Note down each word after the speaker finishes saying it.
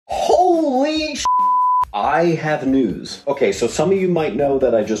Holy sh**. I have news. Okay, so some of you might know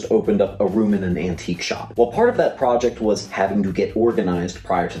that I just opened up a room in an antique shop. Well, part of that project was having to get organized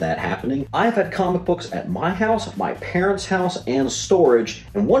prior to that happening. I've had comic books at my house, my parents' house, and storage,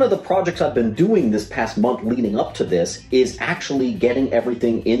 and one of the projects I've been doing this past month leading up to this is actually getting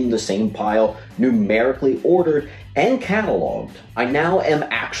everything in the same pile, numerically ordered, and cataloged. I now am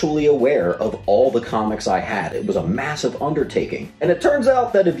actually aware of all the comics I had. It was a massive undertaking. And it turns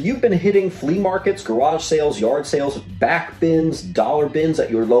out that if you've been hitting flea markets, garage sales, yard sales, back bins, dollar bins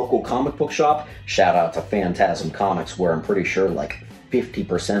at your local comic book shop, shout out to Phantasm Comics, where I'm pretty sure like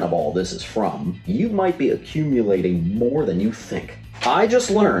 50% of all this is from, you might be accumulating more than you think. I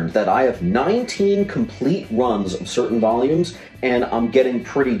just learned that I have 19 complete runs of certain volumes, and I'm getting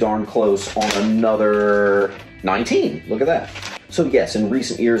pretty darn close on another 19. Look at that. So yes, in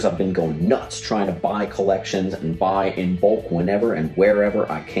recent years I've been going nuts trying to buy collections and buy in bulk whenever and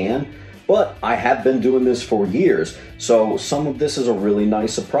wherever I can, but I have been doing this for years, so some of this is a really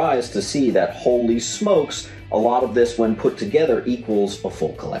nice surprise to see that, holy smokes, a lot of this when put together equals a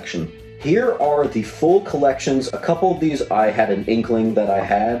full collection. Here are the full collections. A couple of these I had an inkling that I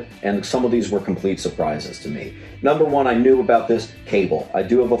had, and some of these were complete surprises to me. Number one, I knew about this, Cable. I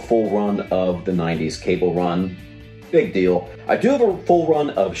do have a full run of the 90s Cable run. Big deal. I do have a full run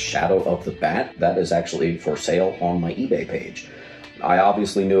of Shadow of the Bat. That is actually for sale on my eBay page. I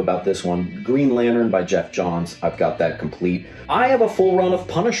obviously knew about this one. Green Lantern by Jeff Johns. I've got that complete. I have a full run of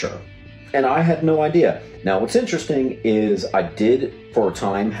Punisher, and I had no idea. Now, what's interesting is I did, for a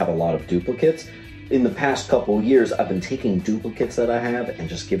time, have a lot of duplicates. In the past couple of years, I've been taking duplicates that I have and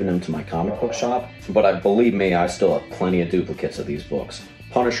just giving them to my comic book shop. But believe me, I still have plenty of duplicates of these books.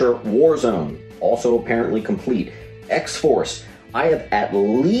 Punisher, Warzone, also apparently complete. X-Force, I have at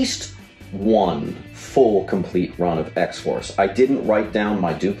least one full complete run of X-Force. I didn't write down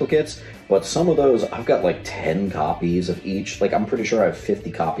my duplicates, but some of those, I've got like 10 copies of each. Like, I'm pretty sure I have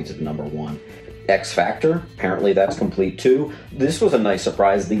 50 copies of number one. X-Factor, apparently that's complete too. This was a nice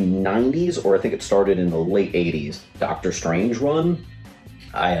surprise. The 90s, or I think it started in the late 80s, Doctor Strange run,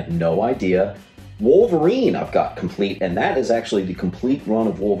 I had no idea. Wolverine I've got complete, and that is actually the complete run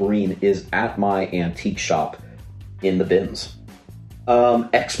of Wolverine is at my antique shop in the bins.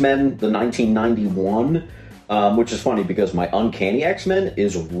 X-Men, the 1991, which is funny because my Uncanny X-Men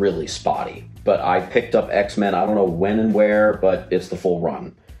is really spotty. But I picked up X-Men, I don't know when and where, but it's the full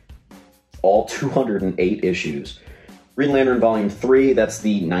run. All 208 issues. Green Lantern Volume 3, that's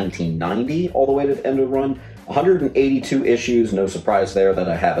the 1990 all the way to the end of the run. 182 issues, no surprise there that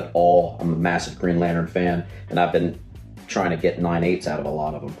I have it all. I'm a massive Green Lantern fan, and I've been trying to get 9/8 out of a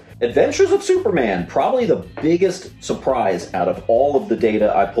lot of them. Adventures of Superman, probably the biggest surprise out of all of the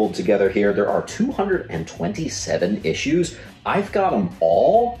data I pulled together here. There are 227 issues. I've got them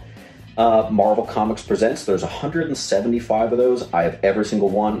all. Marvel Comics Presents, there's 175 of those. I have every single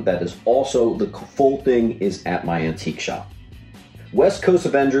one. That is also, the full thing is at my antique shop. West Coast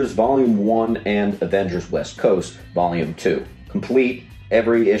Avengers Volume 1 and Avengers West Coast Volume 2. Complete,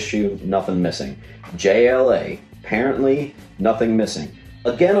 every issue, nothing missing. JLA, apparently nothing missing.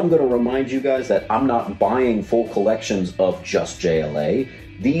 Again, I'm going to remind you guys that I'm not buying full collections of just JLA.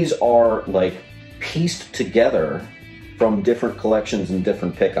 These are like pieced together from different collections and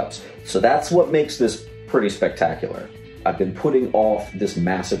different pickups. So that's what makes this pretty spectacular. I've been putting off this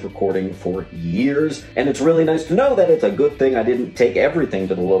massive recording for years, and it's really nice to know that it's a good thing I didn't take everything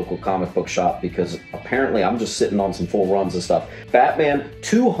to the local comic book shop, because apparently I'm just sitting on some full runs of stuff. Batman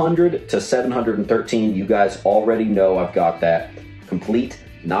 200 to 713, you guys already know I've got that complete,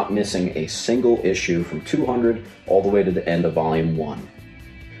 not missing a single issue from 200 all the way to the end of Volume 1.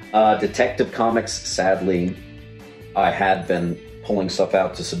 Detective Comics, sadly, I had been pulling stuff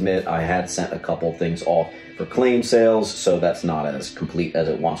out to submit. I had sent a couple things off for claim sales, so that's not as complete as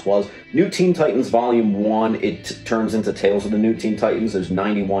it once was. New Teen Titans Volume 1, it turns into Tales of the New Teen Titans. There's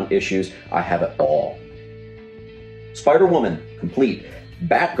 91 issues. I have it all. Spider-Woman, complete.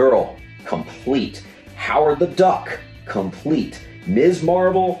 Batgirl, complete. Howard the Duck, complete. Ms.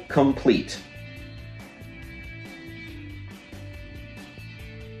 Marvel, complete.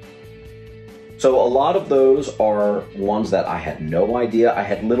 So a lot of those are ones that I had no idea. I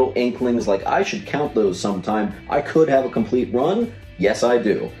had little inklings like I should count those sometime. I could have a complete run. Yes, I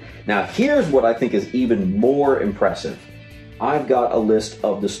do. Now here's what I think is even more impressive. I've got a list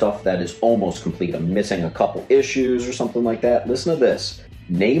of the stuff that is almost complete. I'm missing a couple issues or something like that. Listen to this.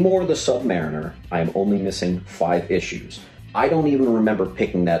 Namor the Submariner, I am only missing 5 issues. I don't even remember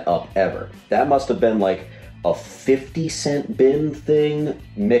picking that up ever. That must have been like a 50-cent bin thing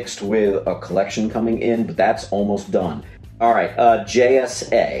mixed with a collection coming in, but that's almost done. All right,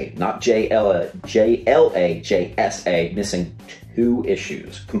 JSA, not JLA, JLA, JSA, missing 2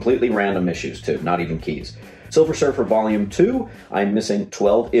 issues. Completely random issues, too, not even keys. Silver Surfer Volume 2, I'm missing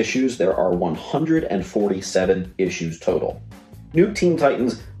 12 issues. There are 147 issues total. New Teen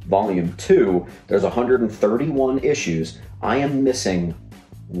Titans Volume 2, there's 131 issues. I am missing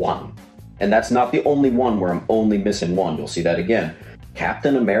 1. And that's not the only one where I'm only missing 1. You'll see that again.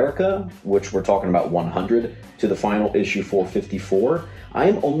 Captain America, which we're talking about 100 to the final issue 454, I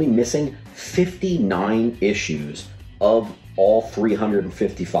am only missing 59 issues of all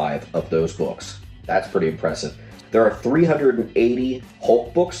 355 of those books. That's pretty impressive. There are 380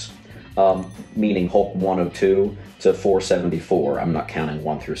 Hulk books, meaning Hulk 102 to 474. I'm not counting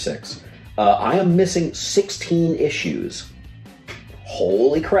 1 through 6. I am missing 16 issues.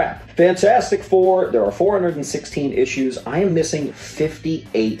 Holy crap. Fantastic Four, there are 416 issues. I am missing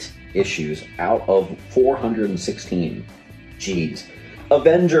 58 issues out of 416. Jeez.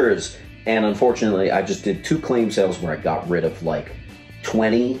 Avengers, and unfortunately I just did 2 claim sales where I got rid of like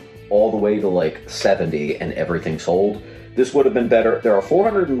 20 all the way to like 70 and everything sold. This would have been better. There are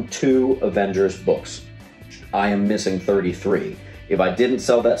 402 Avengers books. I am missing 33. If I didn't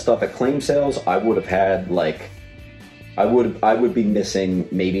sell that stuff at claim sales, I would have had like, I would be missing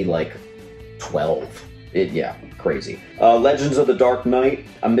maybe like 12. Yeah, crazy. Legends of the Dark Knight,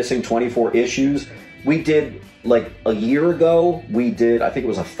 I'm missing 24 issues. We did, like a year ago, we did, I think it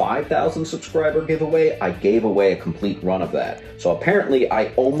was a 5,000 subscriber giveaway. I gave away a complete run of that. So apparently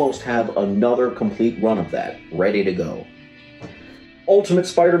I almost have another complete run of that ready to go. Ultimate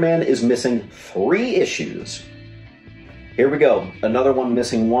Spider-Man is missing 3 issues. Here we go. Another one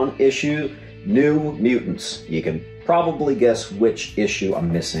missing 1 issue. New Mutants. You can probably guess which issue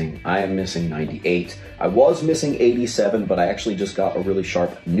I'm missing. I am missing 98. I was missing 87, but I actually just got a really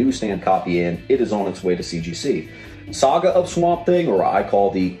sharp newsstand copy in. It is on its way to CGC. Saga of Swamp Thing, or I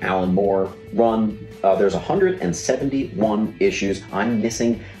call the Alan Moore run, there's 171 issues. I'm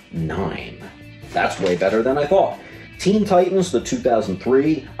missing 9. That's way better than I thought. Teen Titans, the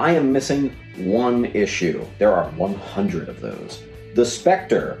 2003, I am missing 1 issue. There are 100 of those. The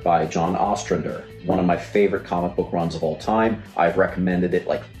Spectre by John Ostrander, one of my favorite comic book runs of all time. I've recommended it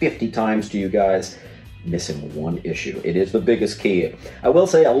like 50 times to you guys. Missing 1 issue. It is the biggest key. I will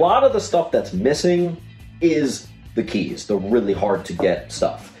say a lot of the stuff that's missing is the keys, the really hard to get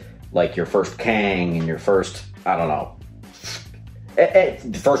stuff. Like your first Kang and your first, I don't know,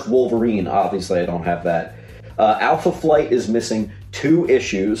 first Wolverine. Obviously I don't have that. Alpha Flight is missing 2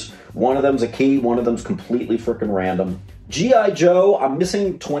 issues. One of them's a key, one of them's completely freaking random. G.I. Joe, I'm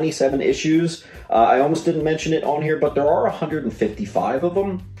missing 27 issues. I almost didn't mention it on here, but there are 155 of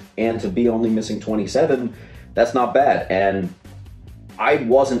them. And to be only missing 27, that's not bad. And I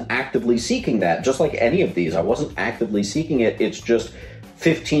wasn't actively seeking that, just like any of these. I wasn't actively seeking it. It's just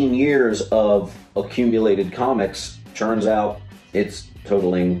 15 years of accumulated comics. Turns out it's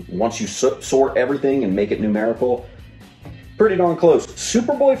totaling, once you sort everything and make it numerical, pretty darn close.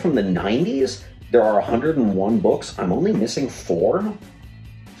 Superboy from the 90s, there are 101 books. I'm only missing 4.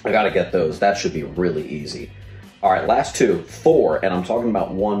 I gotta get those. That should be really easy. All right, last 2. Thor, and I'm talking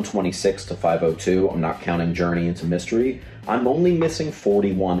about 126 to 502. I'm not counting Journey into Mystery. I'm only missing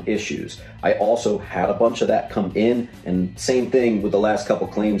 41 issues. I also had a bunch of that come in, and same thing with the last couple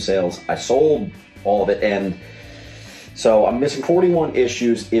claim sales. I sold all of it, and so I'm missing 41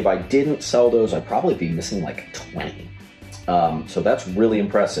 issues. If I didn't sell those, I'd probably be missing like 20. So that's really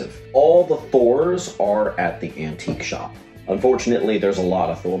impressive. All the Thors are at the antique shop. Unfortunately, there's a lot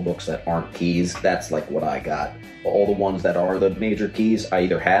of Thor books that aren't keys. That's like what I got. All the ones that are the major keys, I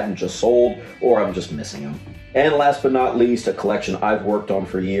either had and just sold, or I'm just missing them. And last but not least, a collection I've worked on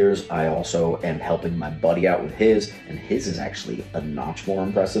for years. I also am helping my buddy out with his, and his is actually a notch more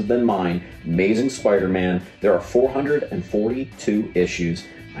impressive than mine. Amazing Spider-Man. There are 442 issues.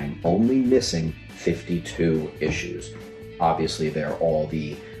 I'm only missing 52 issues. Obviously, they're all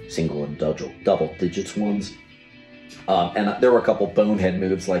the single and double digits ones. And there were a couple bonehead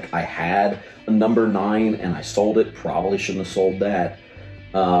moves, like I had a number 9 and I sold it. Probably shouldn't have sold that.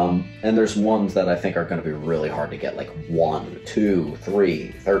 And there's ones that I think are going to be really hard to get, like 1, 2,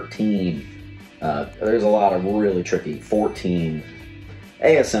 3, 13. There's a lot of really tricky. 14.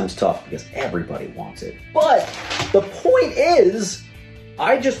 ASM's tough because everybody wants it. But the point is,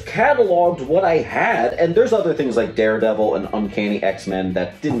 I just cataloged what I had, and there's other things like Daredevil and Uncanny X-Men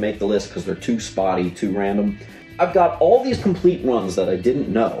that didn't make the list because they're too spotty, too random. I've got all these complete runs that I didn't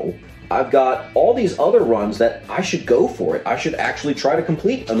know. I've got all these other runs that I should go for it. I should actually try to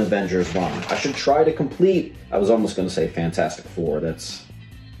complete an Avengers run. I should try to complete, I was almost going to say Fantastic Four. That's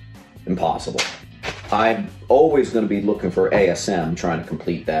impossible. I'm always going to be looking for ASM, trying to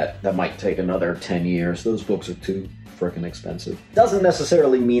complete that. That might take another 10 years. Those books are too freaking expensive. Doesn't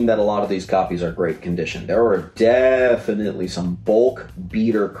necessarily mean that a lot of these copies are great condition. There are definitely some bulk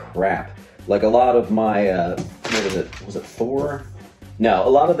beater crap. Like a lot of my, what was it? Was it Thor? No, a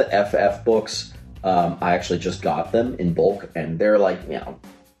lot of the FF books, I actually just got them in bulk, and they're like, you know,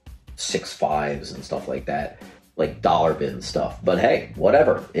 6.5s and stuff like that. Like dollar bin stuff. But hey,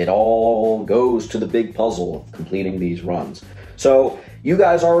 whatever. It all goes to the big puzzle of completing these runs. So you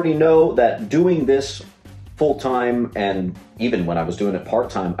guys already know that doing this full-time, and even when I was doing it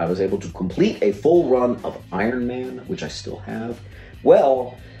part-time, I was able to complete a full run of Iron Man, which I still have.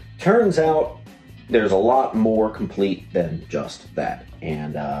 Well, turns out there's a lot more complete than just that.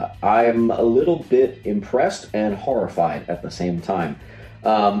 And I'm a little bit impressed and horrified at the same time.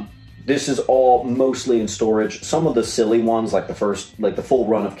 This is all mostly in storage. Some of the silly ones, like the full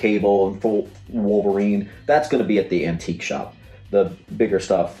run of Cable and full Wolverine, that's going to be at the antique shop. The bigger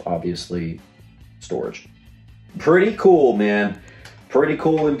stuff, obviously, storage. Pretty cool, man. Pretty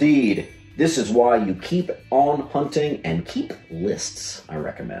cool indeed. This is why you keep on hunting and keep lists, I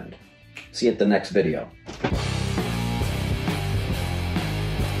recommend. See you at the next video.